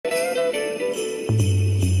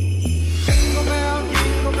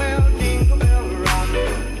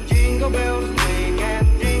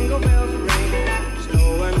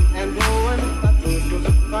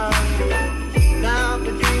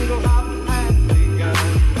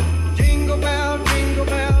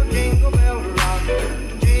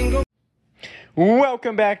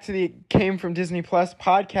Welcome back to the Came From Disney Plus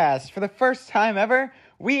podcast. For the first time ever,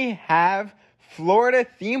 we have Florida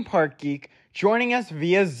Theme Park Geek joining us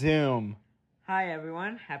via Zoom. Hi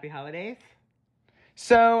everyone, happy holidays.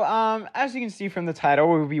 So, as you can see from the title,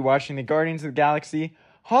 we'll be watching the Guardians of the Galaxy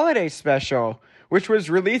Holiday Special, which was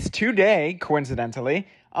released today, coincidentally.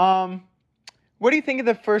 What do you think of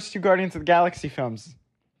the first two Guardians of the Galaxy films?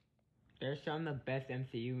 They're some of the best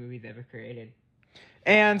MCU movies ever created.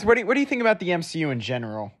 And what do you think about the MCU in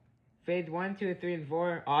general? Phase 1, 2, 3, and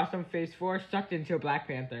 4, awesome. Phase 4, sucked into Black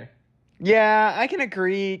Panther. Yeah, I can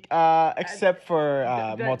agree, except for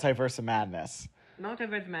Multiverse of Madness.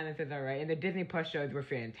 Multiverse of Madness is alright, and the Disney Plus shows were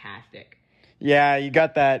fantastic. Yeah, you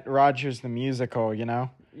got that Rogers the Musical, you know?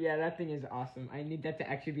 Yeah, that thing is awesome. I need that to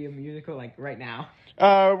actually be a musical, like, right now.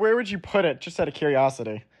 Where would you put it, just out of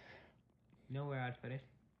curiosity? Nowhere I'd put it.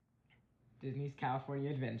 Disney's California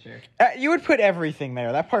Adventure. You would put everything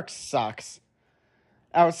there. That park sucks.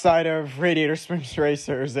 Outside of Radiator Springs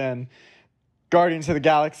Racers and Guardians of the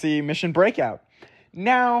Galaxy Mission Breakout.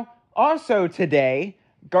 Now, also today,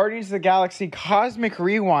 Guardians of the Galaxy Cosmic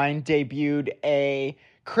Rewind debuted a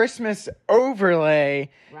Christmas overlay,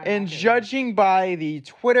 and judging by the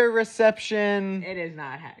Twitter reception... It is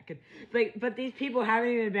not good. But these people haven't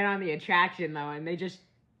even been on the attraction, though, and they just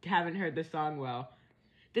haven't heard the song well.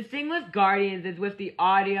 The thing with Guardians is with the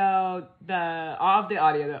audio, all of the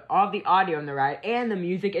audio on the ride and the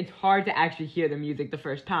music, it's hard to actually hear the music the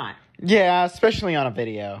first time. Yeah, especially on a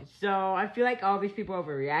video. So I feel like all these people are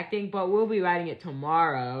overreacting, but we'll be riding it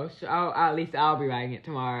tomorrow. So at least I'll be riding it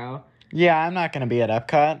tomorrow. Yeah, I'm not gonna be at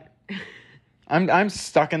Epcot. I'm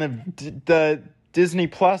stuck in the Disney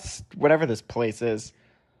Plus, whatever this place is.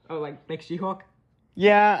 Oh, like She-Hulk?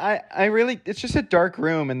 Yeah, I really, it's just a dark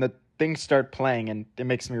room and the things start playing and it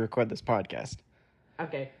makes me record this podcast.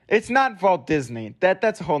 Okay. It's not Walt Disney.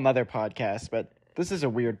 That's a whole nother podcast, but this is a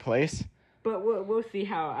weird place. But we'll see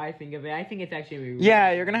how I think of it. I think it's actually really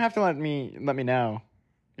Yeah, you're gonna have to let me know.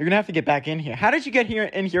 You're gonna have to get back in here. How did you get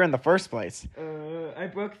in here in the first place? I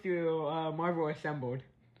broke through Marvel Assembled.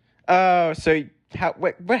 Oh, so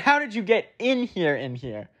but how did you get in here?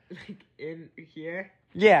 Like in here?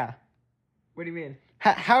 Yeah. What do you mean?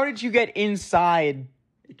 How did you get inside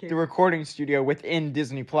the recording studio within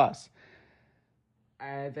Disney Plus?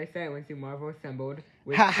 As I said, I went through Marvel Assembled.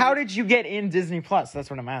 How did you get in Disney Plus? That's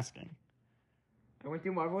what I'm asking. I went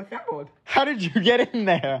through Marvel Assembled. How did you get in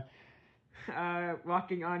there?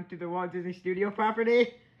 Walking onto the Walt Disney Studio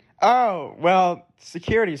property. Oh, well,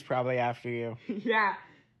 security's probably after you. Yeah.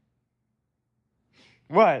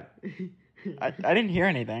 What? I didn't hear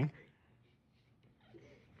anything.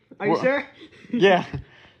 Are you sure? Yeah.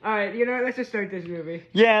 Alright, you know what? Let's just start this movie.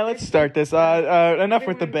 Yeah, let's start this. Enough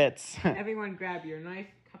with the bits. Everyone grab your nice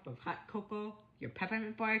cup of hot cocoa, your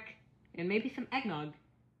peppermint bark, and maybe some eggnog.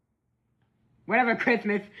 Whatever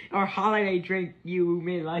Christmas or holiday drink you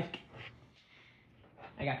may like.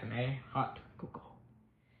 I got some hot cocoa.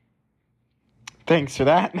 Thanks for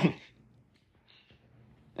that.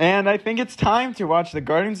 And I think it's time to watch the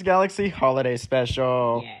Guardians of the Galaxy Holiday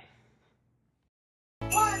Special. Yeah.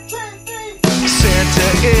 Santa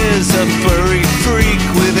is a furry freak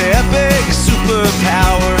with epic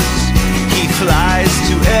superpowers. He flies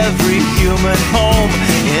to every human home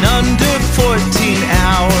in under 14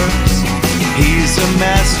 hours. He's a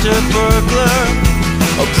master burglar,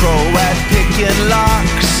 a pro at picking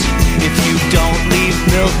locks. If you don't leave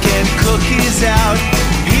milk and cookies out,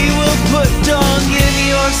 he will put dung in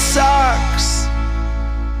your socks.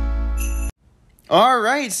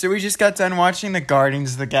 Alright, so we just got done watching the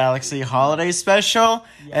Guardians of the Galaxy Holiday Special,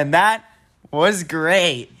 and that was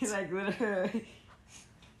great. Like literally.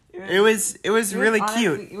 It was really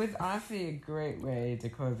cute. It was honestly a great way to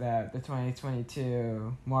close out the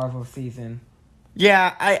 2022 Marvel season.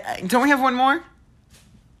 Yeah, I don't we have one more?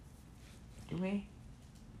 Do we?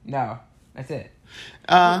 No, that's it.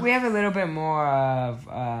 We We have a little bit more of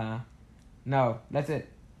no, that's it.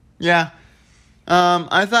 Yeah.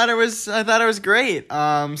 I thought it was great.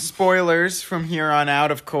 Spoilers from here on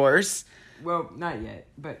out, of course. Well, not yet,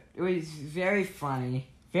 but it was very funny,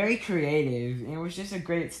 very creative, and it was just a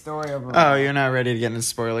great story overall. Oh, you're not ready to get into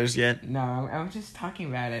spoilers yet? No, I'm just talking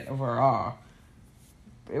about it overall.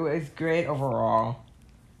 It was great overall.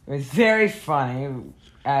 It was very funny,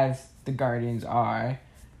 as the Guardians are,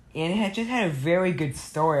 and it just had a very good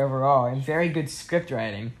story overall, and very good script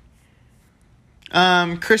writing.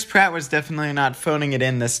 Chris Pratt was definitely not phoning it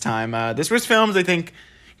in this time. This was filmed, I think,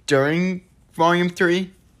 during Volume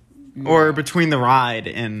 3, or between the ride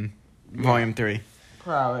and Volume 3.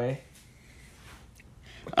 Probably.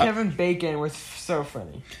 Kevin Bacon was so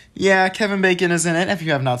funny. Yeah, Kevin Bacon is in it, if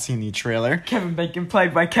you have not seen the trailer. Kevin Bacon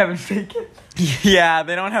played by Kevin Bacon. Yeah,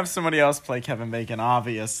 they don't have somebody else play Kevin Bacon,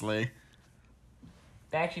 obviously.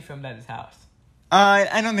 They actually filmed at his house.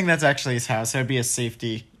 I don't think that's actually his house. It would be a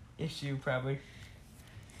safety. Issue, probably.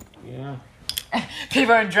 Yeah.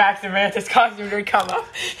 People in Drax and Mantis costume would come up.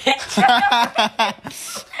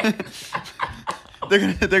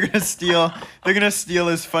 They're gonna steal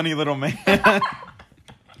his funny little man.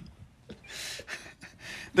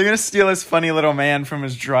 They're gonna steal his funny little man from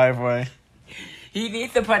his driveway. He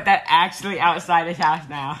needs to put that actually outside his house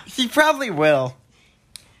now. He probably will.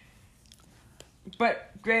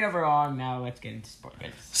 But great overall. Now let's get into sports.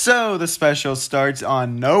 So the special starts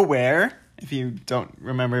on Nowhere. If you don't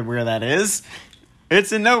remember where that is,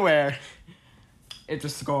 it's in Nowhere. It's a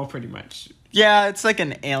skull, pretty much. Yeah, it's like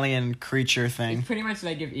an alien creature thing. It's pretty much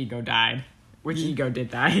like if Ego died, which Ego did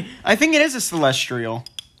die. I think it is a celestial.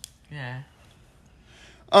 Yeah.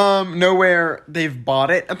 Nowhere, they've bought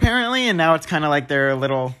it apparently, and now it's kind of like their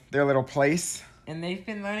little place. And they've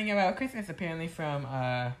been learning about Christmas apparently from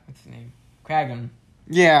what's his name? Kragan.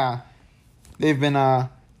 Yeah, they've been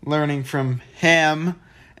learning from him,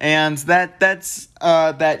 and that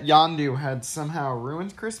Yondu had somehow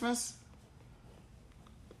ruined Christmas.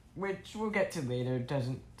 Which we'll get to later,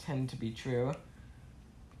 doesn't tend to be true.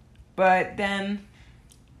 But then,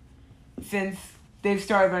 since they've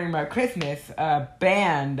started learning about Christmas, a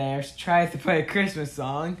band there tries to play a Christmas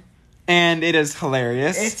song. And it is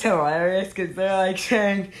hilarious. It's hilarious because they're like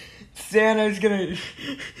saying, Santa's gonna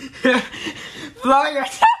blow your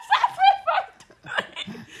chest off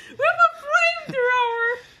with a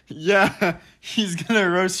flamethrower. Yeah, he's gonna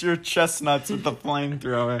roast your chestnuts with the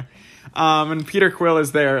flamethrower. And Peter Quill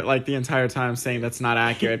is there like the entire time saying that's not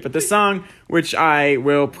accurate. But the song, which I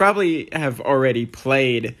will probably have already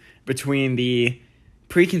played between the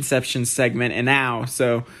preconception segment and now,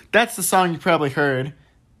 so that's the song you probably heard.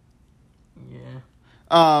 Yeah.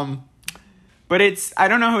 But I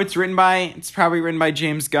don't know who it's written by. It's probably written by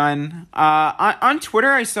James Gunn. On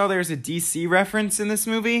Twitter, I saw there's a DC reference in this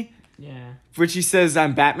movie. Yeah. Which he says,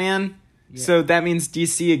 I'm Batman. Yeah. So that means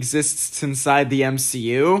DC exists inside the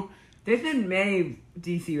MCU. There's been many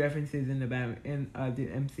DC references in the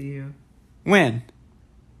MCU. When?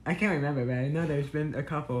 I can't remember, but I know there's been a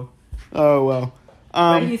couple. Oh, well.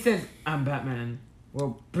 But he says, I'm Batman.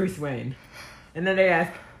 Well, Bruce Wayne. And then they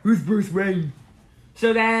ask, who's Bruce Wayne?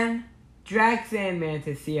 So then, Drax and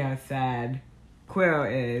Mantis see how sad Quill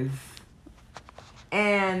is.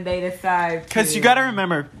 And they decide to... Because you gotta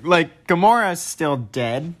remember, like, Gamora's still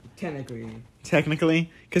dead. Technically.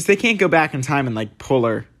 Because they can't go back in time and, like, pull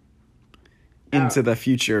her into the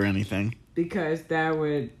future or anything. Because that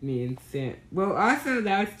would mean... Well, also,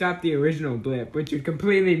 that would stop the original blip, which would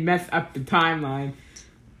completely mess up the timeline.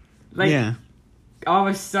 Like, yeah. All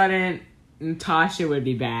of a sudden, Natasha would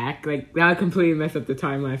be back. Like, that would completely mess up the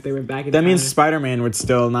timeline if they were back in That time. means Spider-Man would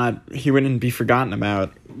still not... He wouldn't be forgotten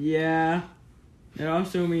about. Yeah. It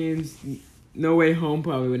also means No Way Home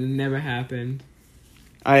probably would have never happened.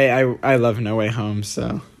 I love No Way Home,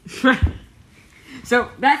 so...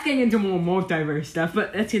 So, that's getting into more multiverse stuff,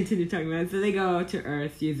 but let's continue talking about it. So, they go to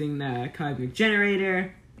Earth using the cosmic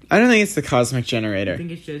generator. I don't think it's the cosmic generator. I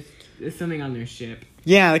think it's something on their ship.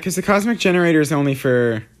 Yeah, because the cosmic generator is only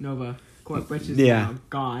for... Nova Corp, which is Yeah. now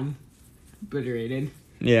gone. Obliterated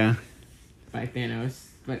Yeah. by Thanos.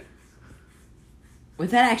 But,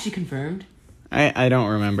 was that actually confirmed? I don't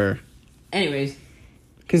remember. Anyways.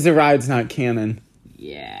 Because the ride's not canon.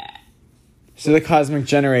 Yeah. So the cosmic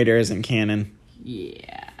generator isn't canon.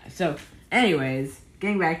 Yeah. So, anyways,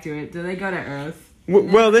 getting back to it. So they go to Earth.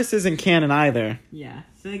 Well, this isn't canon either. Yeah.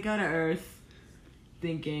 So they go to Earth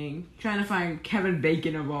trying to find Kevin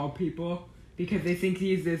Bacon of all people. Because they think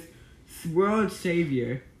he's this world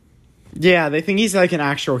savior. Yeah, they think he's like an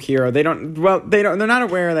actual hero. They're not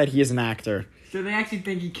aware that he is an actor. So they actually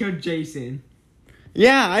think he killed Jason.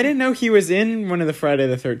 Yeah, I didn't know he was in one of the Friday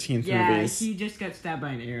the 13th Yeah, movies. he just got stabbed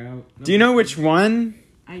by an arrow. Do you know which one?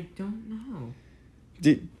 I don't know.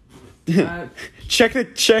 Check the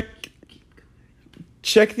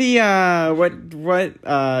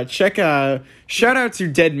shout out to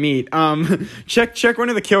Dead Meat. Check one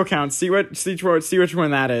of the kill counts. See which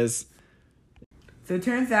one that is. So it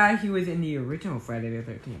turns out he was in the original Friday the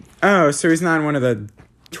 13th. Oh, so he's not in one of the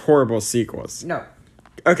horrible sequels. No.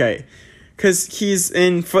 Okay. Because he's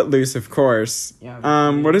in Footloose, of course. Yeah.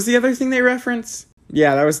 What is the other thing they reference?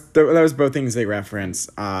 Yeah, that was both things they reference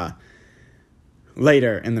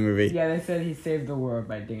later in the movie. Yeah, they said he saved the world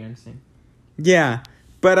by dancing. Yeah,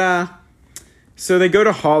 but so they go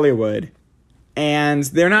to Hollywood, and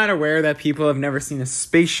they're not aware that people have never seen a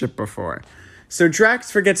spaceship before. So Drax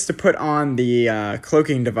forgets to put on the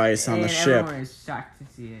cloaking device on the ship. Everyone is shocked to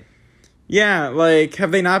see it. Yeah, like,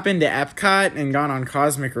 have they not been to Epcot and gone on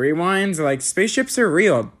Cosmic Rewinds? Like, spaceships are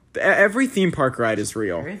real. Every theme park ride is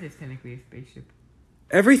real. Where is this technically a spaceship?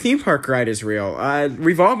 Every theme park ride is real.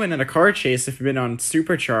 We've all been in a car chase if you've been on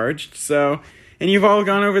Supercharged, so... And you've all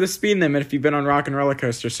gone over the speed limit if you've been on Rock and Roller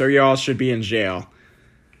Coaster, so you all should be in jail.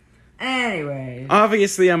 Anyways.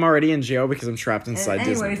 Obviously, I'm already in jail because I'm trapped inside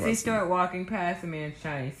Disney Anyways, Plus. they start walking past the man's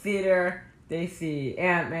Chinese theater. They see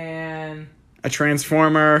Ant-Man. A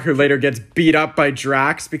Transformer who later gets beat up by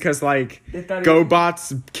Drax because, like, They thought he-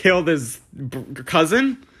 GoBots killed his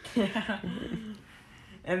cousin.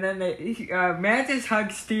 And then Mantis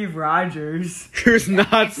hugs Steve Rogers. Who's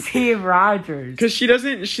not... Steve Rogers. Because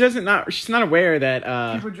she's not aware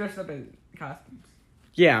that, People dressed up in costumes.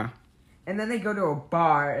 yeah. And then they go to a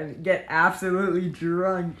bar and get absolutely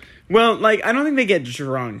drunk. Well, like, I don't think they get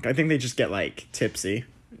drunk. I think they just get, like, tipsy.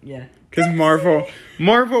 Yeah. Because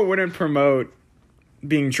Marvel wouldn't promote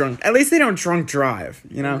being drunk. At least they don't drunk drive,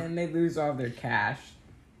 you know? And then they lose all their cash.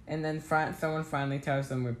 And then someone finally tells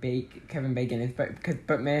them where Kevin Bacon is,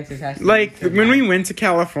 but Mantis has to... Like, when we went to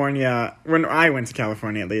California, when I went to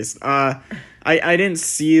California at least, I didn't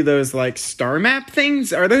see those, like, star map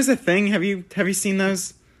things. Are those a thing? Have you seen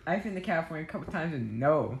those? I've been to California a couple times and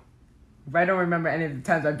no. I don't remember any of the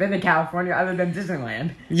times I've been to California other than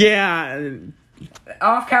Disneyland. Yeah.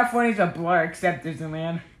 All of California's a blur except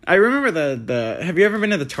Disneyland. I remember the have you ever been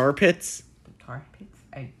to the Tar Pits? The Tar Pits?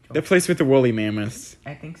 The place with the woolly mammoths.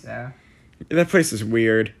 I think so. That place is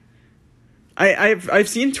weird. I've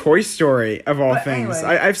seen Toy Story of all But things.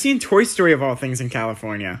 anyway. I've seen Toy Story of all things in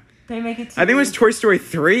California. They make it to... I think it was Toy Story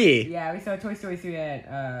 3. Yeah, we saw Toy Story 3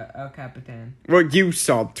 at El Capitan. Well, you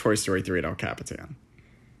saw Toy Story 3 at El Capitan.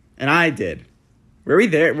 And I did. Were we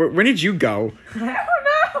there? When did you go? I don't know.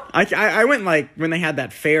 I went, like, when they had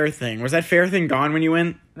that fair thing. Was that fair thing gone when you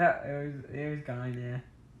went? No, it was gone, yeah.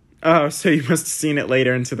 Oh, so you must have seen it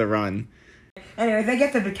later into the run. Anyways, they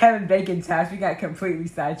get to the Kevin Bacon's house. We got completely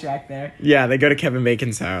sidetracked there. Yeah, they go to Kevin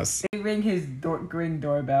Bacon's house. They ring his ring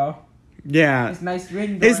doorbell. Yeah. His nice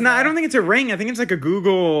ring doorbell. It's not, I don't think it's a ring. I think it's like a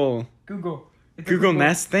Google Google. It's a Google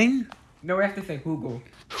Nest thing? No, we have to say Google.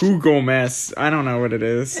 Google Mess. I don't know what it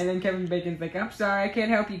is. And then Kevin Bacon's like, I'm sorry, I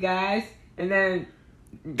can't help you guys. And then...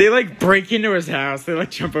 They, like, break into his house. They,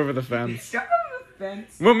 like, jump over the fence. Jump over the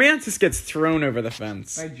fence. Well, Mantis gets thrown over the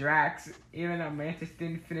fence. By Drax, even though Mantis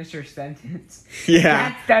didn't finish her sentence. Yeah.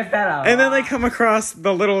 Drax does that a lot. And then they come across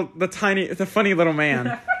the funny little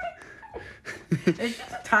man. It's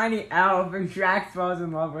just a tiny elf, and Drax falls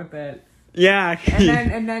in love with it. Yeah.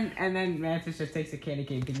 And then Mantis just takes a candy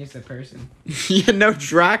cane and thinks it's a person. Yeah, no,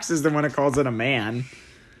 Drax is the one who calls it a man.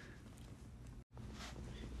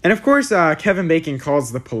 And of course, Kevin Bacon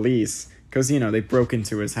calls the police. Because, you know, they broke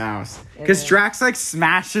into his house. Because Drax, like,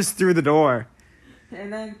 smashes through the door.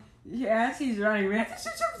 And then, yeah, as he's running, Mantis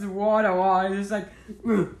just jumps wall to wall. And it's like,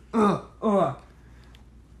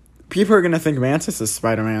 People are going to think Mantis is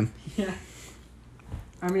Spider-Man. Yeah.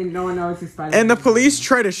 I mean, no one knows who Spider-Man And the is. police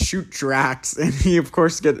try to shoot Drax. And he, of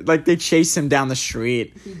course, they chase him down the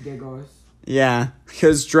street. He giggles. Yeah.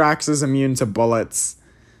 Because Drax is immune to bullets.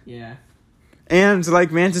 Yeah. And,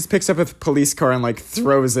 like, Mantis picks up a police car and, like,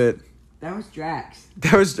 throws it. That was Drax.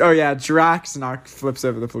 Drax flips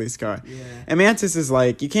over the police car. Yeah. And Mantis is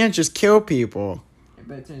like, you can't just kill people.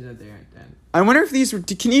 But it turns out they aren't dead. I wonder if these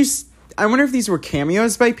were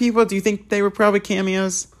cameos by people. Do you think they were probably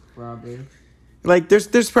cameos? Probably. Like,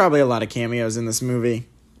 there's probably a lot of cameos in this movie.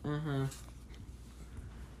 Uh-huh.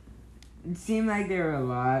 It seemed like there were a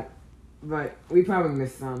lot, but we probably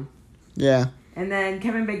missed some. Yeah. And then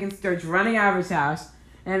Kevin Bacon starts running out of his house,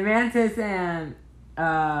 and Mantis and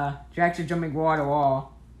Drax are jumping wall to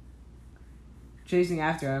wall, chasing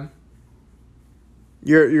after him.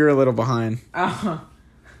 You're a little behind. Oh.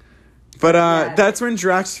 But Yeah. that's when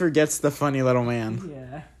Drax forgets the funny little man.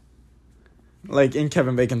 Yeah. Like, in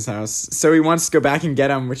Kevin Bacon's house. So he wants to go back and get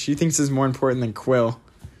him, which he thinks is more important than Quill.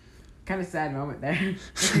 Kind of sad moment there.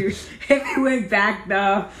 If he went back,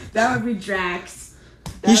 though, that would be Drax.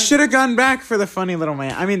 He should have gone back for the funny little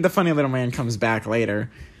man. I mean, the funny little man comes back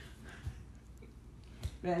later.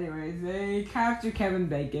 But anyways, they capture Kevin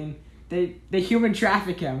Bacon. They human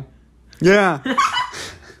traffic him. Yeah.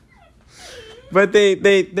 But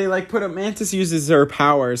they like put up, Mantis uses her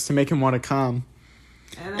powers to make him want to come.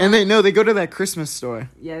 And they go to that Christmas store.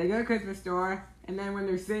 Yeah, they go to the Christmas store, and then when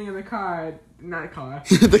they're sitting in the car, not a car,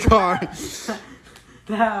 The car.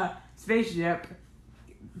 the spaceship,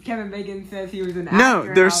 Kevin Bacon says he was an No,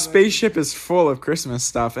 actor. their and all spaceship is full of Christmas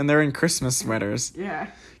stuff, and they're in Christmas sweaters. Yeah,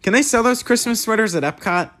 Can they sell those Christmas sweaters at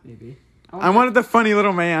Epcot? maybe. I wanted the funny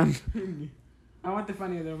little man. I want the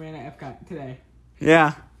funny little man at Epcot today.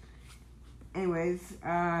 Yeah. Anyways,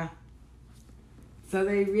 so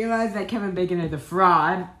they realize that Kevin Bacon is a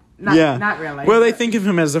fraud. Not, Yeah. Not really. Well, they but- think of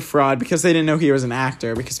him as a fraud because they didn't know he was an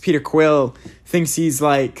actor, because Peter Quill thinks he's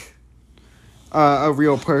like a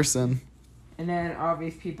real person. And then all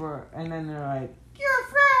these people, and then they're like, "You're a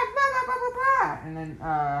fraud!" Blah blah blah blah blah. And then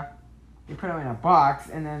they put him in a box,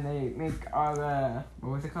 and then they make all the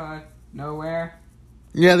what was it called? Nowhere.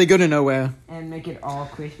 Yeah, they go to nowhere. And make it all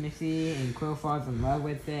Christmassy, and Quill falls in love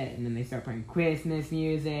with it, and then they start playing Christmas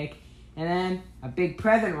music, and then a big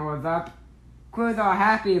present rolls up. Quill's all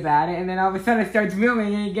happy about it, and then all of a sudden it starts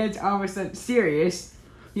moving, and he gets all of a sudden serious.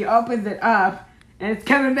 He opens it up, and it's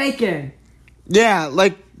Kevin Bacon. Yeah,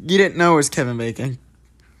 like you didn't know it was Kevin Bacon.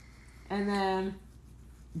 And then...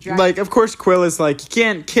 Like, of course, Quill is like, you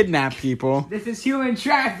can't kidnap people. This is human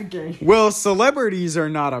trafficking. Well, celebrities are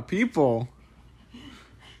not a people.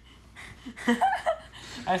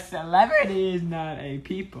 A celebrity is not a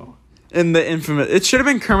people. In the infamous... It should have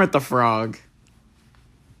been Kermit the Frog.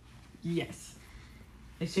 Yes.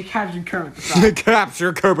 It should capture Kermit the Frog.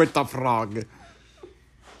 Capture Kermit the Frog.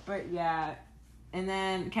 But yeah, and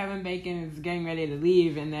then Kevin Bacon is getting ready to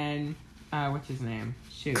leave, and then, what's his name?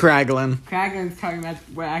 Shoot. Kraglin. Kragen's talking about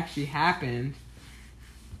what actually happened.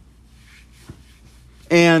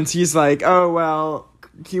 And he's like, oh, well,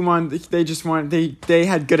 they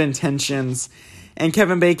had good intentions. And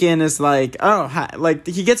Kevin Bacon is like,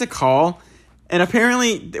 he gets a call. And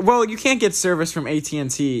apparently, well, you can't get service from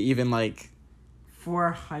AT&T even,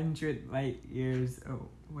 400 light years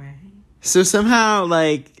away. So somehow,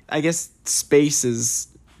 I guess space is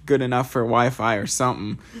good enough for Wi-Fi or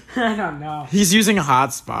something. I don't know. He's using a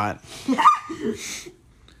hotspot.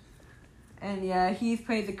 And yeah, he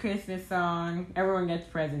plays a Christmas song. Everyone gets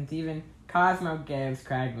presents. Even Cosmo gives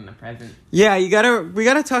Kraglin a present. Yeah, we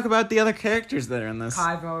gotta talk about the other characters that are in this.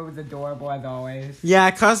 Cosmo was adorable as always. Yeah,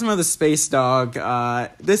 Cosmo the space dog.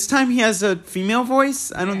 This time he has a female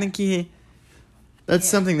voice. I don't think that's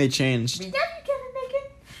something they changed. We love you, Kevin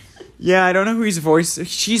Bacon. Yeah, I don't know who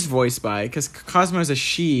she's voiced by, because Cosmo's a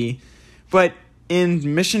she. But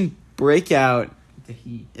in Mission Breakout, It's a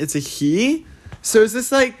he. it's a he? So is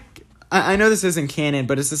this like... I know this isn't canon,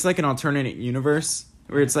 but is this like an alternate universe?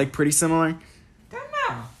 Where it's like pretty similar? Don't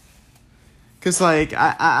know. Because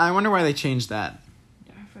I wonder why they changed that.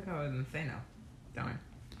 Yeah, I forgot what I was gonna say now. Darn.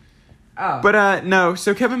 Oh. But no,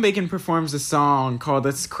 so Kevin Bacon performs a song called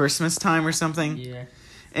It's Christmas Time or something. Yeah.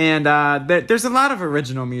 And there's a lot of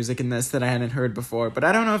original music in this that I hadn't heard before, but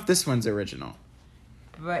I don't know if this one's original.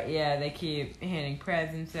 But yeah, they keep handing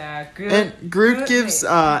presents out. Groot gives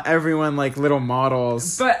everyone little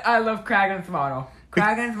models. But I love Kragen's model.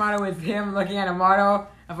 Kragen's model is him looking at a model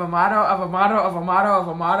of a model of a model of a model of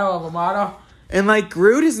a model of a model. And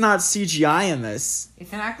Groot is not CGI in this.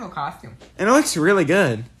 It's an actual costume. And it looks really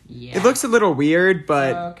good. Yeah. It looks a little weird,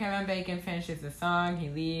 but So Kevin Bacon finishes the song, he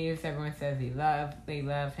leaves, everyone says they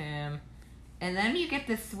love him. And then you get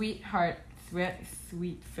the sweet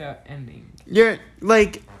felt ending. you're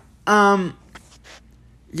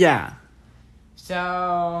yeah.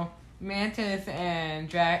 So Mantis and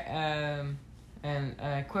Quill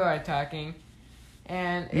are talking,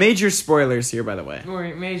 and Major spoilers here, by the way.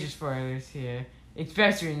 major spoilers here,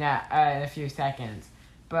 especially now in a few seconds.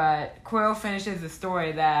 But Quill finishes the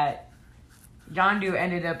story that Yondu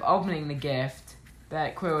ended up opening the gift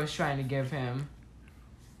that Quill was trying to give him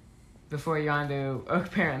before Yondu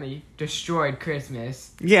apparently destroyed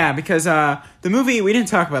Christmas. Yeah, because the movie, we didn't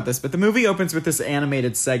talk about this, but the movie opens with this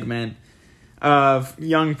animated segment of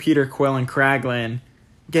young Peter Quill and Kraglin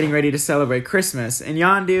getting ready to celebrate Christmas. And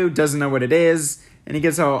Yondu doesn't know what it is, and he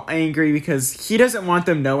gets all angry because he doesn't want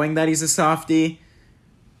them knowing that he's a softie.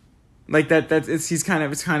 It's kind of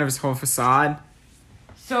his whole facade.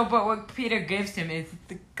 So, but what Peter gives him is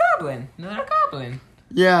the goblin, another goblin.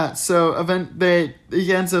 Yeah, so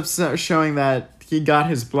he ends up showing that he got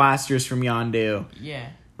his blasters from Yondu, Yeah.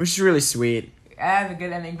 which is really sweet. That was a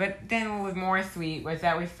good ending. But then what was more sweet was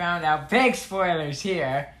that we found out, big spoilers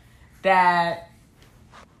here, that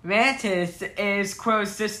Mantis is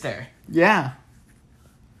Quill's sister. Yeah.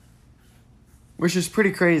 Which is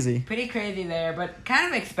pretty crazy. Pretty crazy there, but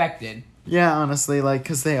kind of expected. Yeah, honestly,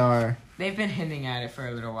 because they are. They've been hinting at it for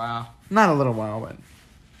a little while. Not a little while, but...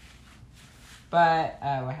 But,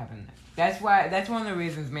 what happened? That's one of the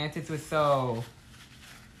reasons Mantis was so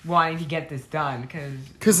wanting to get this done,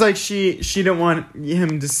 Because, she didn't want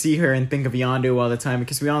him to see her and think of Yondu all the time,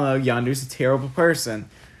 because we all know Yondu's a terrible person.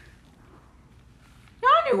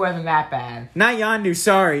 wasn't that bad. Not Yondu,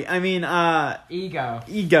 sorry. I mean, Ego.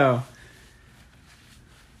 Ego.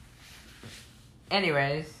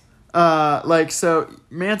 Anyways, So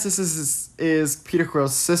Mantis is Peter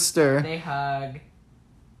Quill's sister. they hug,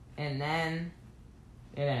 and then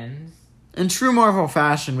it ends. In true Marvel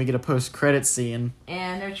fashion, we get a post-credit scene.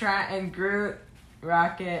 And they're trying, and Groot,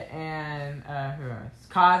 Rocket, and who else?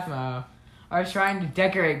 Cosmo are trying to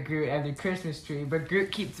decorate Groot as a Christmas tree, but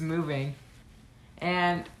Groot keeps moving.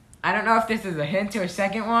 And I don't know if this is a hint to a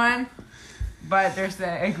second one, but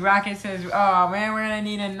Rocket says, "Oh man, we're gonna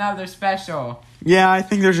need another special." Yeah, I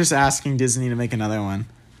think they're just asking Disney to make another one.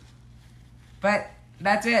 But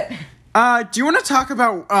that's it. Do you want to talk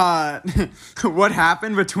about what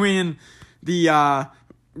happened between the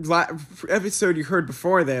episode you heard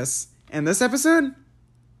before this and this episode?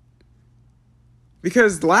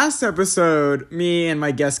 Because last episode, me and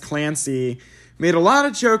my guest Clancy made a lot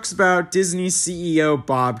of jokes about Disney CEO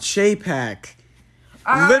Bob Chapek.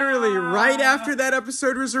 Literally, right after that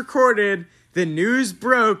episode was recorded, the news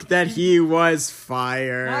broke that he was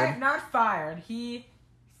fired. Not fired. He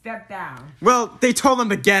stepped down. Well, they told him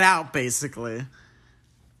to get out, basically.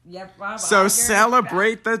 Yep. Bob So Iger is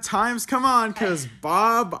celebrate the times, come on, because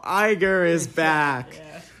Bob Iger is back.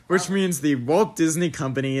 Yeah. Which means the Walt Disney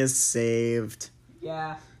Company is saved.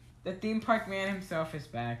 Yeah. The theme park man himself is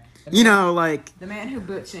back. You know, like, The man who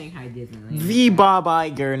built Shanghai Disneyland. the Bob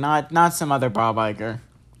Iger, not some other Bob Iger.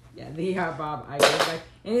 Yeah, the Bob Iger. Like,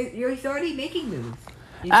 and he's already making moves.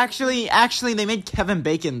 Actually, they made Kevin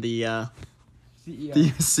Bacon the CEO.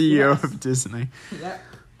 CEO Yes. of Disney. Yep.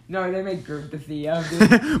 No, they made Groot the CEO.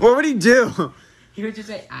 Dude. What would he do? He would just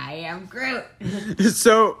say, "I am Groot."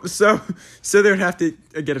 So they would have to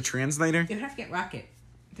get a translator? You'd have to get Rocket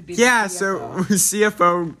to be Yeah, the so CFO.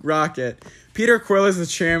 CFO Rocket. Peter Quill is the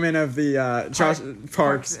chairman of the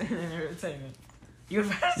Parks. Entertainment. You were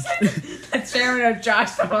about to say the chairman of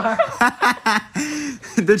Josh tomorrow.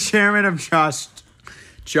 The chairman of Josh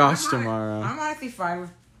tomorrow. I'm honestly fine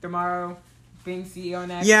with tomorrow being CEO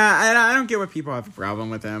next. Yeah, I don't get what people have a problem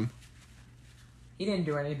with him. He didn't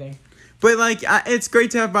do anything. But, like, it's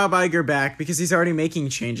great to have Bob Iger back because he's already making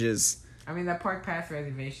changes. I mean, the Park Pass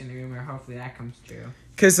reservation rumor, hopefully that comes true.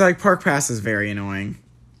 Because, like, Park Pass is very annoying.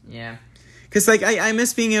 Yeah. Because, like, I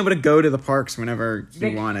miss being able to go to the parks whenever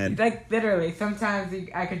you wanted. Like, literally, sometimes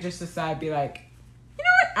I could just decide, be like, you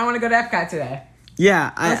know what? I want to go to Epcot today.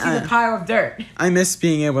 Yeah, Go see the pile of dirt. I miss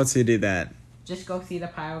being able to do that. Just go see the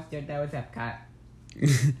pile of dirt that was Epcot.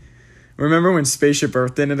 Remember when Spaceship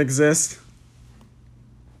Earth didn't exist?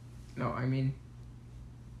 No, I mean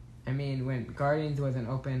when Guardians wasn't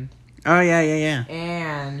open. Oh, yeah.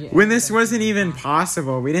 And... When this wasn't even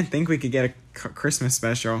possible, we didn't think we could get a Christmas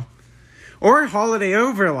special. Or a holiday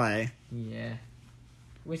overlay. Yeah.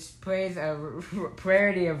 Which plays a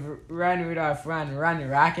parody of Run, Rudolph, Run, Run,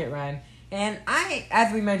 Rocket, Run. And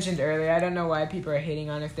as we mentioned earlier, I don't know why people are hating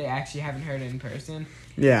on if they actually haven't heard it in person.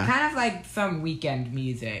 Yeah. Kind of like some weekend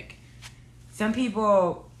music. Some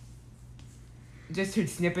people just heard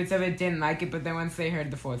snippets of it, didn't like it, but then once they heard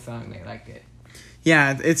the full song, they liked it.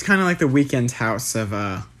 Yeah, it's kind of like the Weekend House of,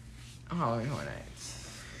 Halloween Horror Nights.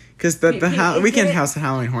 Because the Weekend House of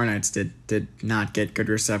Halloween Horror Nights did not get good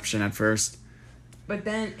reception at first. But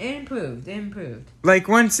then it improved. Like,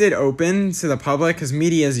 once it opened to the public, because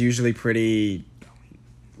media is usually pretty...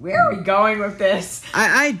 Where are we going with this?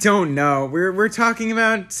 I don't know. We're talking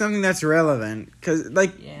about something that's relevant. Because,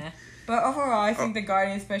 like... Yeah. But overall, I think the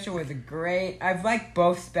Guardian special was great. I've liked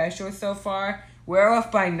both specials so far.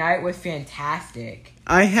 Werewolf by Night was fantastic.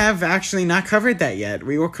 I have actually not covered that yet.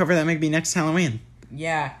 We will cover that maybe next Halloween.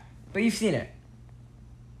 Yeah. But you've seen it.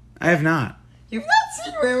 I have not. You've not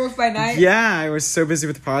seen Werewolf by Night? Yeah, I was so busy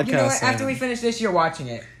with the podcast. You know what? After we finish this, you're watching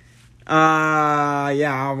it.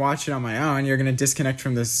 Yeah, I'll watch it on my own. You're gonna disconnect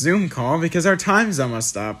from this Zoom call because our time's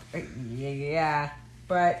almost up. Yeah.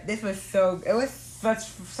 But this was so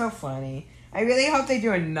funny. I really hope they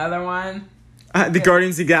do another one. The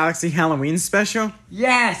Guardians of the Galaxy Halloween special?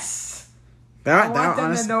 Yes! I want them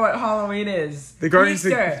honestly, to know what Halloween is. The Guardians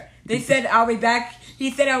of Easter. They said I'll be back.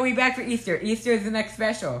 He said I'll be back for Easter. Easter is the next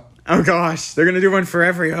special. Oh gosh, they're gonna do one for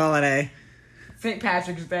every holiday. St.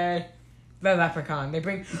 Patrick's Day. The Leprechaun.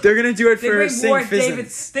 They're gonna do it for St.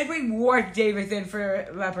 Vincent's. They bring Warwick Davis in for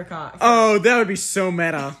Leprechaun. Oh, that would be so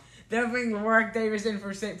meta. They'll bring Warwick Davis in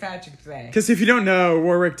for St. Patrick's Day. Because if you don't know,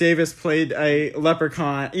 Warwick Davis played a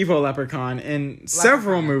leprechaun, evil leprechaun, in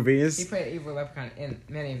several movies. He played evil leprechaun in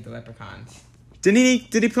many of the Leprechauns. Did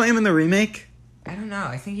he play him in the remake? I don't know.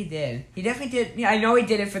 I think he did. He definitely did. Yeah, I know he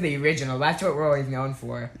did it for the original. That's what we're always known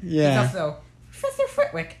for. Yeah. He's also Professor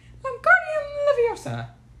Flitwick, Wingardium Leviosa.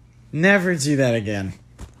 Never do that again.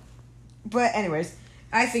 But anyways,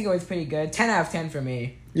 I think it was pretty good. 10 out of 10 for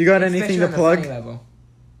me. You got anything to Especially on the plug? funny level.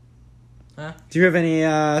 Huh? Do you have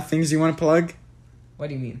any things you want to plug? What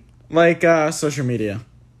do you mean? Like social media.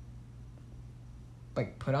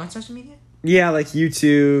 Like put on social media? Yeah, like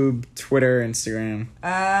YouTube, Twitter, Instagram.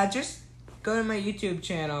 Just go to my YouTube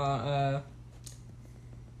channel.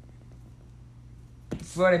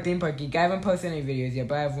 Florida Theme Park Geek. I haven't posted any videos yet,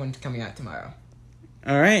 but I have one coming out tomorrow.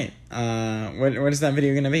 All right. What is that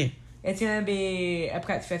video gonna be? It's gonna be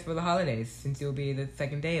Epcot's Fest for the Holidays, since it will be the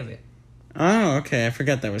second day of it. Oh, okay. I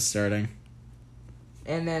forgot that was starting.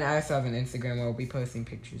 And then I also have an Instagram where I'll be posting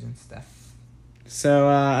pictures and stuff. So,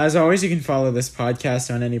 as always, you can follow this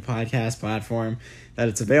podcast on any podcast platform that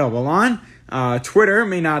it's available on. Twitter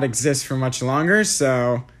may not exist for much longer,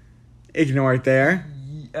 so ignore it there.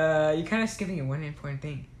 You're kind of skipping one important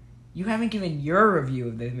thing. You haven't given your review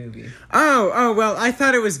of this movie. Oh, well, I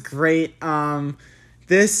thought it was great.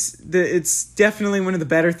 It's definitely one of the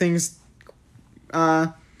better things.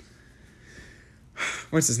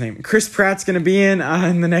 What's his name? Chris Pratt's gonna be in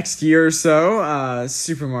the next year or so.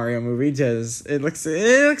 Super Mario movie. It looks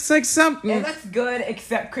like something. It looks good,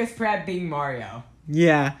 except Chris Pratt being Mario.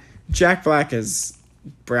 Yeah, Jack Black as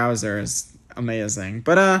Bowser is amazing.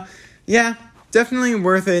 But yeah, definitely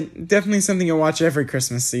worth it. Definitely something you'll watch every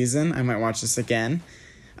Christmas season. I might watch this again.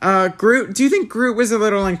 Groot. Do you think Groot was a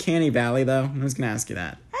little uncanny valley though? I was gonna ask you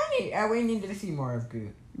that. We needed to see more of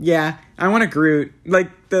Groot. Yeah, I want a Groot. Like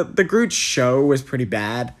the Groot show was pretty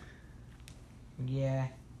bad. Yeah.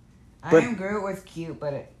 But- I Am Groot was cute,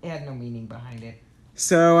 but it had no meaning behind it.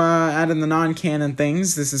 So, out of the non-canon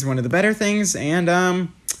things, this is one of the better things, and,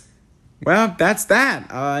 well, that's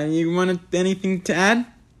that. You want anything to add?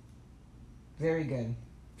 Very good.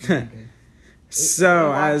 Very good.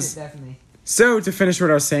 Definitely. So, to finish what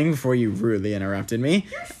I was saying before you rudely interrupted me.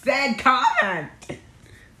 Sad comment!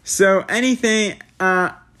 So,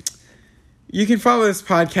 you can follow this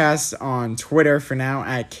podcast on Twitter for now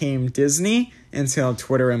at Came Disney until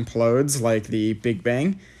Twitter implodes like the Big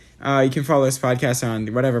Bang. You can follow this podcast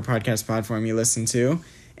on whatever podcast platform you listen to.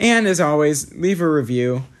 And as always, leave a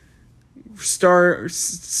review, star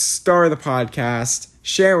the podcast,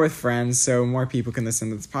 share with friends so more people can listen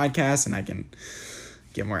to this podcast and I can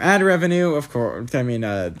get more ad revenue, of course.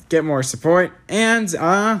 Get more support. And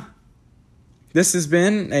this has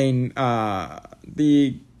been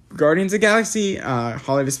the Guardians of the Galaxy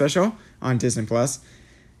holiday special on Disney Plus.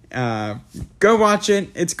 Go watch it.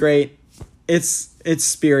 It's great. It's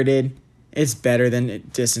spirited. It's better than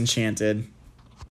Disenchanted.